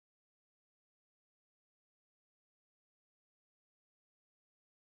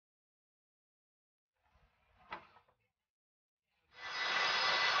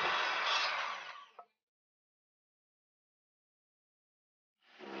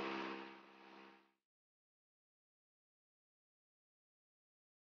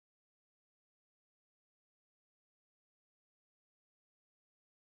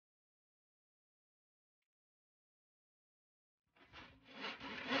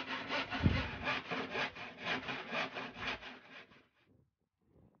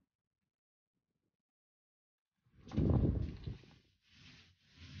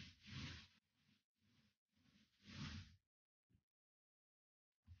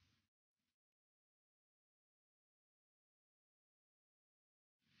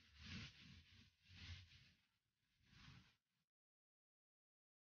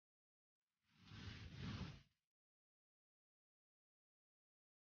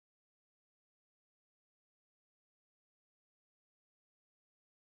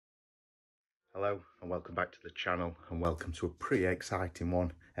Hello and welcome back to the channel, and welcome to a pretty exciting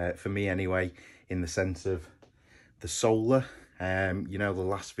one for me anyway, in the sense of the solar. You know, the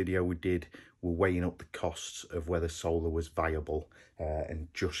last video we did, we're weighing up the costs of whether solar was viable and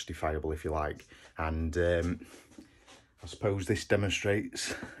justifiable, if you like, and I suppose this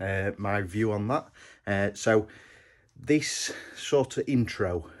demonstrates my view on that. So this sort of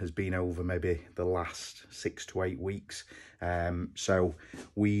intro has been over maybe the last 6 to 8 weeks. So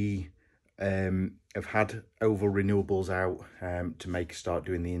we have had Oval Renewables out to start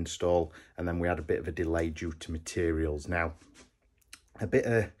doing the install, and then we had a bit of a delay due to materials. Now, a bit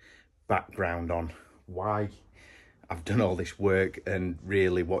of background on why I've done all this work, and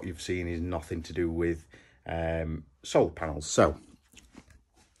really what you've seen is nothing to do with solar panels. So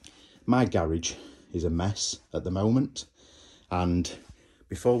my garage is a mess at the moment, and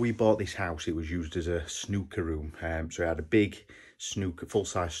before we bought this house it was used as a snooker room. So it had a big snooker,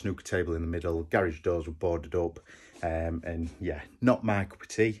 full-size snooker table in the middle, garage doors were boarded up, and yeah, not my cup of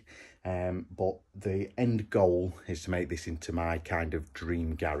tea, but the end goal is to make this into my kind of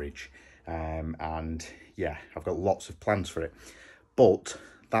dream garage, and yeah, I've got lots of plans for it, but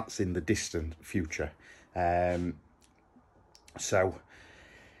that's in the distant future. So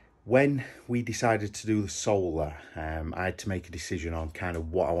when we decided to do the solar, I had to make a decision on kind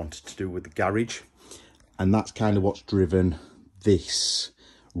of what I wanted to do with the garage, and that's kind of what's driven this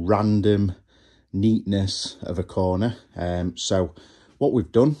random neatness of a corner. So what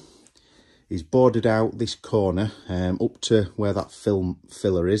we've done is boarded out this corner up to where that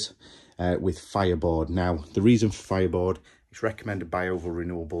filler is with fireboard. Now, the reason for fireboard, it's recommended by Oval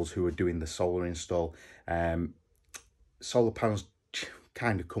Renewables, who are doing the solar install. Solar panels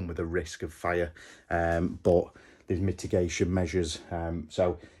kind of come with a risk of fire, but there's mitigation measures.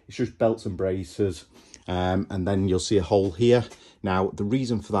 So it's just belts and braces, and then you'll see a hole here. Now, the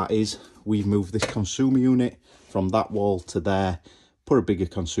reason for that is we've moved this consumer unit from that wall to there, put a bigger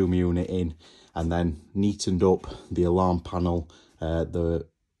consumer unit in, and then neatened up the alarm panel, the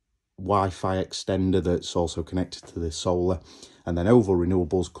Wi-Fi extender that's also connected to the solar, and then Oval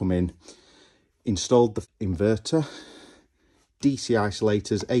Renewables come in, installed the inverter, DC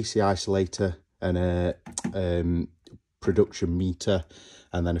isolators, AC isolator, and a production meter,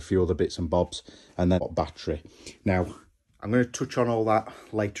 and then a few other bits and bobs, and then battery. Now, I'm going to touch on all that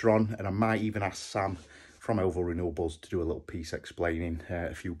later on, and I might even ask Sam from Oval Renewables to do a little piece explaining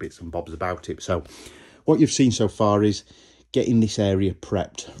a few bits and bobs about it. So what you've seen so far is getting this area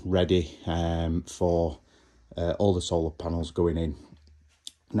prepped, ready for all the solar panels going in.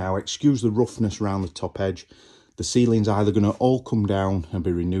 Now, excuse the roughness around the top edge. The ceiling's either going to all come down and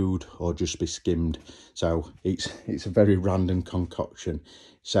be renewed or just be skimmed. So it's a very random concoction.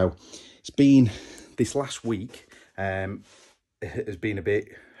 So it's been, this last week has been a bit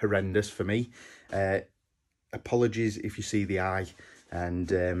horrendous for me. Apologies if you see the eye,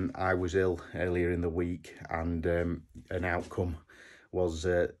 and I was ill earlier in the week, and an outcome was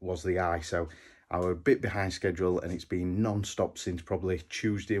the eye. So I was a bit behind schedule, and it's been non-stop since probably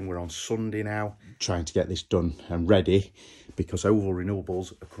Tuesday, and we're on Sunday now, trying to get this done and ready, because Oval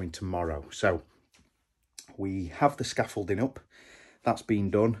Renewables are coming tomorrow. So we have the scaffolding up, that's been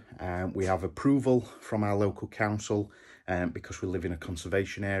done. We have approval from our local council, because we live in a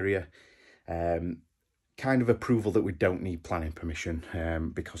conservation area. Kind of approval that we don't need planning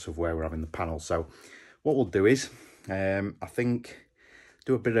permission because of where we're having the panel. So what we'll do is, I think,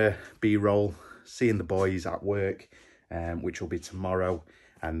 do a bit of B-roll, seeing the boys at work, which will be tomorrow,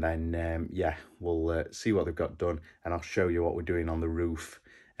 and then yeah, we'll see what they've got done, and I'll show you what we're doing on the roof,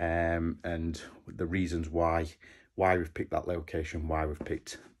 and the reasons why we've picked that location, why we've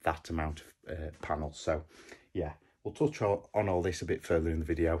picked that amount of panels. So yeah, we'll touch on all this a bit further in the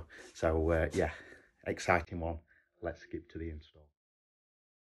video. So yeah, exciting one. Let's skip to the install.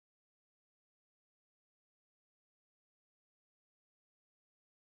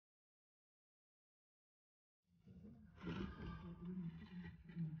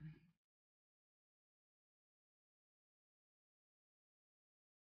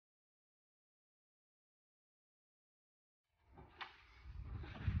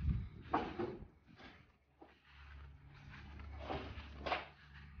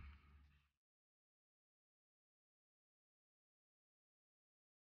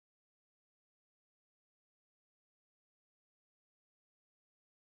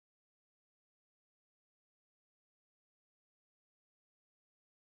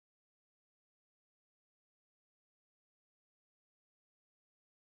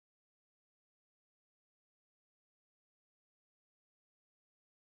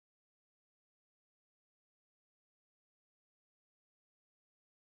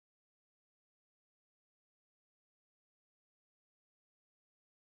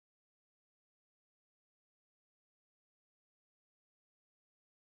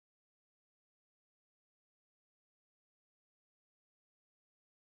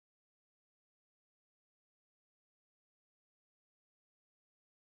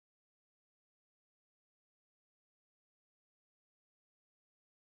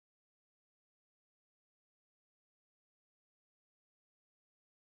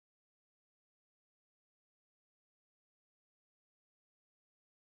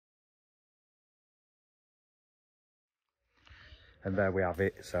 And there we have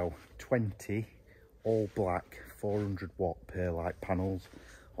it. So 20 all black 400 watt Perlight panels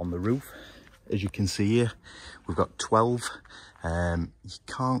on the roof. As you can see here, we've got 12. You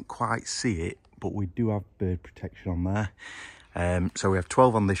can't quite see it, but we do have bird protection on there. So we have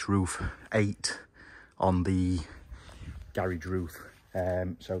 12 on this roof, 8 on the garage roof.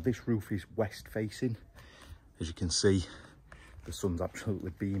 So this roof is west facing. As you can see, the sun's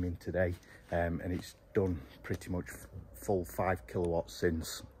absolutely beaming today, and it's done pretty much full 5 kilowatts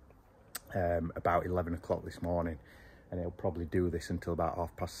since about 11 o'clock this morning, and it'll probably do this until about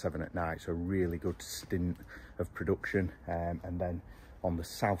 7:30 at night. So really good stint of production. And then on the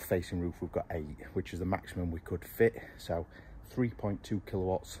south facing roof we've got 8, which is the maximum we could fit. So 3.2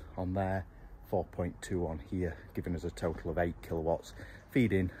 kilowatts on there, 4.2 on here, giving us a total of 8 kilowatts,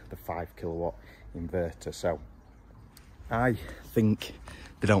 feeding the 5 kilowatt inverter. So I think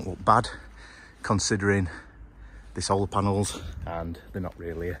they don't look bad considering the solar panels, and they're not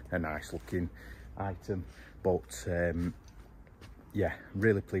really a nice looking item, but yeah,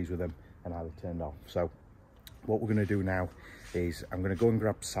 really pleased with them and how they turned out. So what we're going to do now is I'm going to go and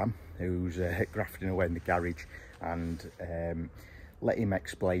grab Sam, who's grafting away in the garage, and let him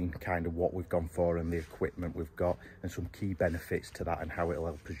explain kind of what we've gone for and the equipment we've got and some key benefits to that and how it'll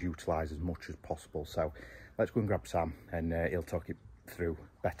help us utilise as much as possible. So let's go and grab Sam, and he'll talk it through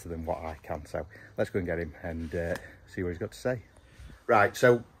better than what I can. So let's go and get him and see what he's got to say. Right,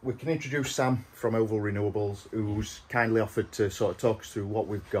 so we can introduce Sam from Oval Renewables, who's kindly offered to sort of talk us through what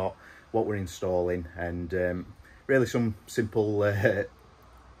we've got, what we're installing, and really some simple,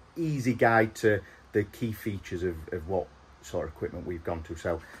 easy guide to the key features of what sort of equipment we've gone to.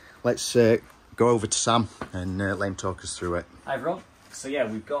 So let's go over to Sam and let him talk us through it. Hi everyone. So yeah,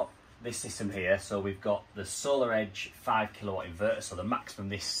 we've got this system here. So we've got the Solaredge 5 kilowatt inverter. So the maximum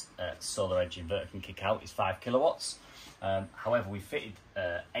this Solaredge inverter can kick out is 5 kilowatts. However, we fitted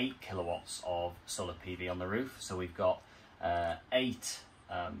 8 kilowatts of solar PV on the roof. So we've got 8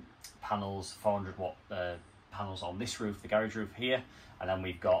 panels, 400 watt panels on this roof, the garage roof here, and then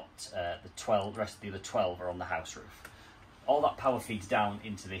we've got the rest of the other 12 are on the house roof. All that power feeds down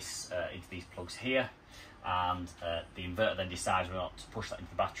into this into these plugs here, and the inverter then decides whether or not to push that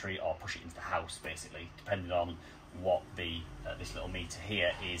into the battery or push it into the house, basically, depending on what the this little meter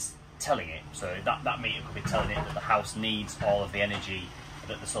here is telling it. So that meter could be telling it that the house needs all of the energy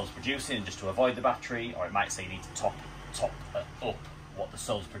that the solar's producing, and just to avoid the battery, or it might say you need to top up what the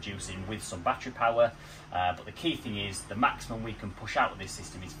solar's producing with some battery power. But the key thing is the maximum we can push out of this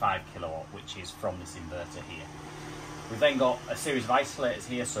system is 5 kilowatt, which is from this inverter here. We've then got a series of isolators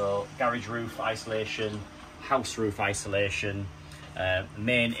here, so garage roof isolation, house roof isolation,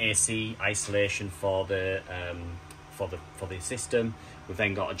 main AC isolation for the system. We've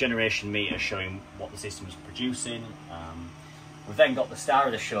then got a generation meter showing what the system is producing. We've then got the star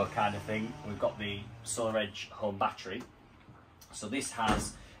of the show kind of thing. We've got the Solaredge home battery. So this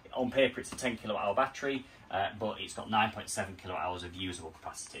has, on paper it's a 10 kilowatt hour battery, but it's got 9.7 kilowatt hours of usable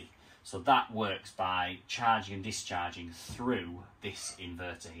capacity. So that works by charging and discharging through this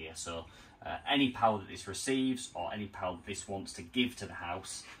inverter here. So any power that this receives or any power that this wants to give to the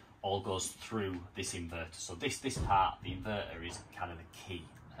house all goes through this inverter. So this part, the inverter, is kind of the key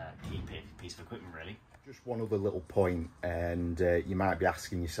piece of equipment, really. Just one other little point, and you might be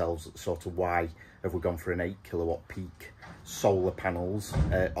asking yourselves sort of why have we gone for an 8 kilowatt peak solar panels,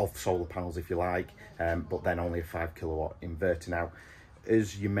 if you like, but then only a 5 kilowatt inverter. Now,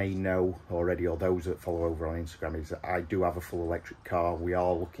 as you may know already, or those that follow over on Instagram, is that I do have a full electric car. We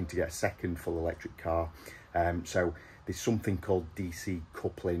are looking to get a second full electric car. So there's something called DC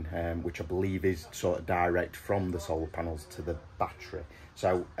coupling, which I believe is sort of direct from the solar panels to the battery.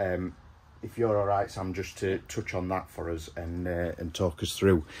 So if you're all right, Sam, just to touch on that for us and talk us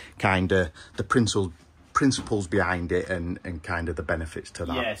through kind of the principles behind it and kind of the benefits to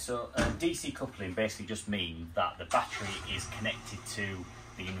that. Yeah, so DC coupling basically just means that the battery is connected to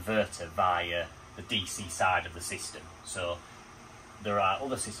the inverter via the DC side of the system. So there are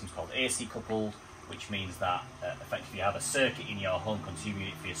other systems called AC coupled, which means that effectively you have a circuit in your home consuming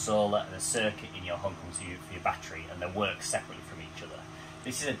unit for your solar and a circuit in your home consuming unit for your battery, and they work separately from each other.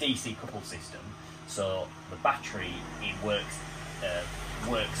 This is a DC coupled system, so the battery, it works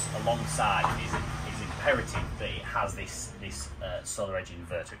alongside. It is imperative that it has this Solaredge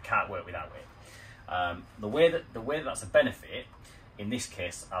inverter. It can't work without it. The way that that's a benefit in this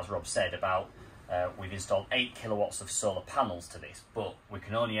case, as Rob said, about we've installed 8 kilowatts of solar panels to this, but we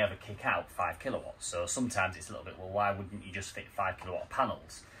can only ever kick out 5 kilowatts. So sometimes it's a little bit, well, why wouldn't you just fit 5 kilowatt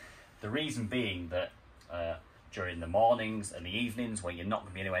panels? The reason being that during the mornings and the evenings, when you're not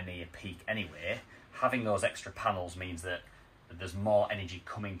going to be anywhere near peak anyway, having those extra panels means that there's more energy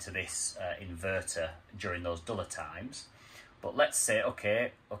coming to this inverter during those duller times. But let's say,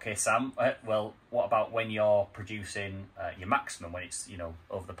 okay, Sam, well, what about when you're producing your maximum, when it's, you know,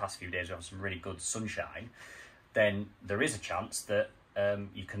 over the past few days we have some really good sunshine, then there is a chance that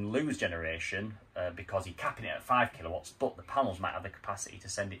you can lose generation because you're capping it at 5 kilowatts, but the panels might have the capacity to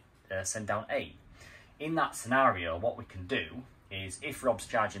send down 8. In that scenario, what we can do is, if Rob's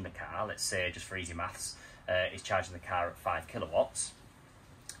charging the car, let's say, just for easy maths, is charging the car at 5 kilowatts,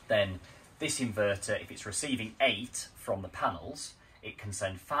 then this inverter, if it's receiving 8 from the panels, it can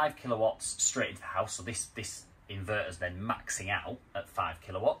send 5 kilowatts straight into the house. So this inverter is then maxing out at 5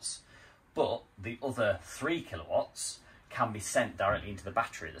 kilowatts, but the other 3 kilowatts can be sent directly into the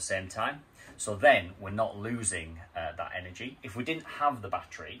battery at the same time. So then we're not losing that energy. If we didn't have the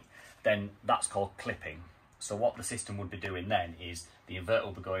battery, then that's called clipping. So what the system would be doing then is the inverter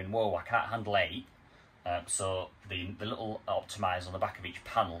will be going, whoa, I can't handle 8. So the little optimizer on the back of each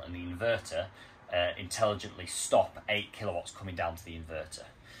panel and the inverter intelligently stop 8 kilowatts coming down to the inverter.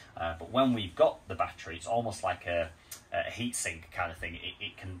 But when we've got the battery, it's almost like a heat sink kind of thing.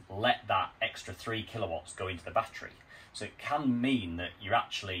 It can let that extra 3 kilowatts go into the battery. So it can mean that you're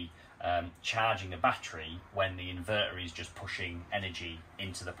actually charging the battery when the inverter is just pushing energy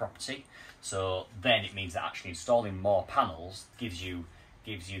into the property. So then it means that actually installing more panels gives you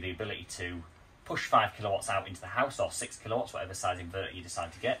the ability to push 5 kilowatts out into the house, or 6 kilowatts, whatever size inverter you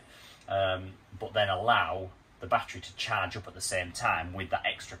decide to get, but then allow the battery to charge up at the same time with that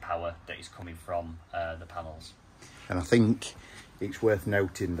extra power that is coming from the panels. And I think it's worth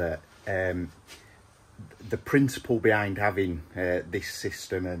noting that the principle behind having this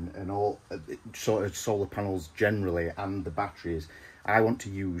system and all sort of solar panels generally, and the batteries, I want to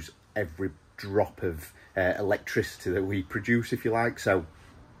use every drop of electricity that we produce, if you like. So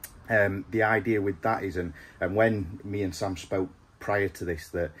the idea with that is, and when me and Sam spoke prior to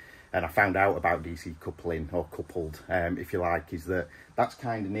this, and I found out about DC coupling, or coupled, if you like, is that's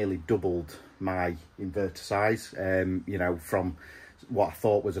kind of nearly doubled my inverter size, you know, from what I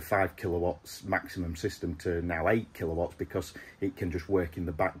thought was a 5 kilowatts maximum system to now 8 kilowatts, because it can just work in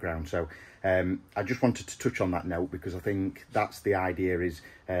the background. So I just wanted to touch on that note, because I think that's the idea is,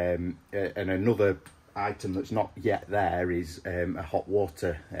 and another item that's not yet there is a hot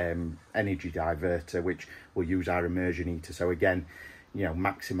water energy diverter, which will use our immersion heater. So again, you know,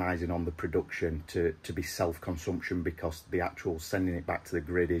 maximising on the production to be self-consumption, because the actual sending it back to the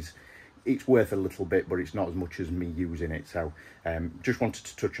grid it's worth a little bit, but it's not as much as me using it. So just wanted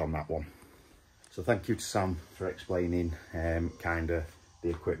to touch on that one. So thank you to Sam for explaining kind of the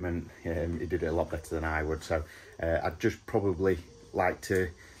equipment. He did it a lot better than I would. So I'd just probably like to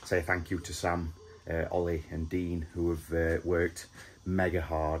say thank you to Sam, Ollie and Dean, who have worked mega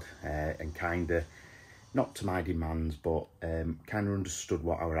hard and kind of, not to my demands, but kind of understood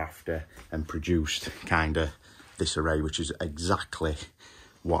what I were after and produced kind of this array, which is exactly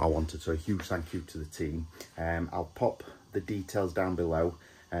what I wanted. So a huge thank you to the team. I'll pop the details down below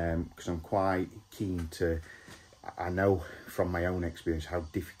because I'm quite keen to, I know from my own experience how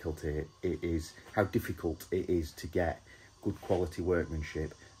difficult it is to get good quality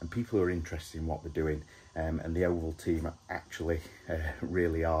workmanship and people who are interested in what they're doing, and the Oval team actually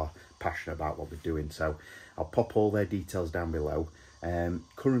really are passionate about what they're doing. So I'll pop all their details down below.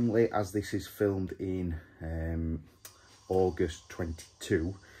 Currently, as this is filmed in August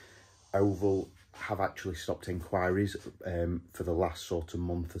 22, Oval have actually stopped inquiries for the last sort of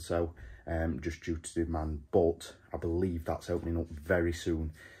month or so, just due to demand, but I believe that's opening up very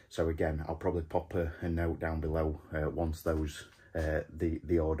soon. So again, I'll probably pop a note down below once those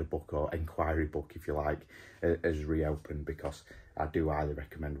the order book, or inquiry book if you like, has reopened, because I do highly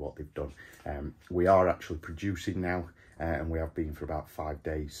recommend what they've done. We are actually producing now, and we have been for about 5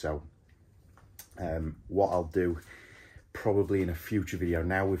 days. So what I'll do probably in a future video,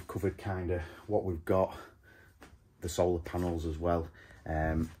 now we've covered kind of what we've got, the solar panels as well,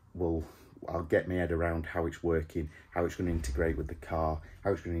 I'll get my head around how it's working, how it's going to integrate with the car,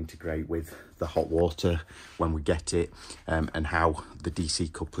 how it's going to integrate with the hot water when we get it, and how the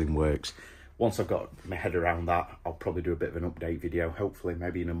DC coupling works. Once I've got my head around that, I'll probably do a bit of an update video, hopefully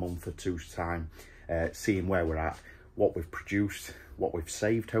maybe in a month or two's time, seeing where we're at, what we've produced, what we've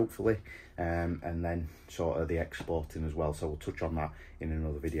saved hopefully, and then sort of the exporting as well. So we'll touch on that in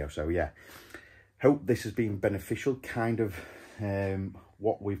another video. So yeah, hope this has been beneficial, kind of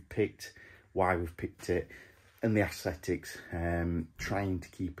what we've picked, why we've picked it, and the aesthetics, trying to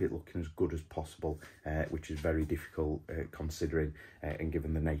keep it looking as good as possible, which is very difficult considering and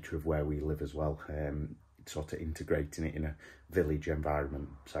given the nature of where we live as well, sort of integrating it in a village environment.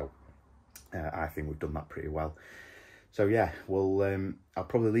 So I think we've done that pretty well. So yeah, I'll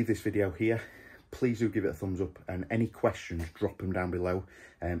probably leave this video here. Please do give it a thumbs up, and any questions, drop them down below.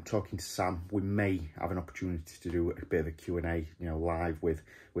 Talking to Sam, we may have an opportunity to do a bit of a Q&A, you know, live with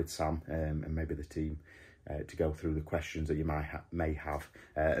Sam and maybe the team to go through the questions that you may have.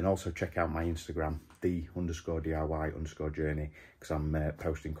 And also check out my Instagram, the_DIY_journey, because I'm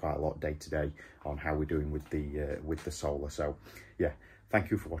posting quite a lot day to day on how we're doing with the solar. So yeah, thank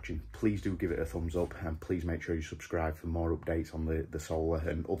you for watching. Please do give it a thumbs up, and please make sure you subscribe for more updates on the solar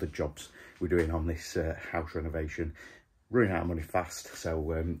and other jobs we're doing on this house renovation. Running out of money fast,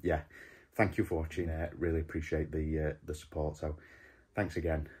 so yeah, thank you for watching. Really appreciate the support. So thanks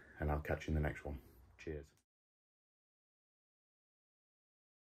again, and I'll catch you in the next one. Cheers.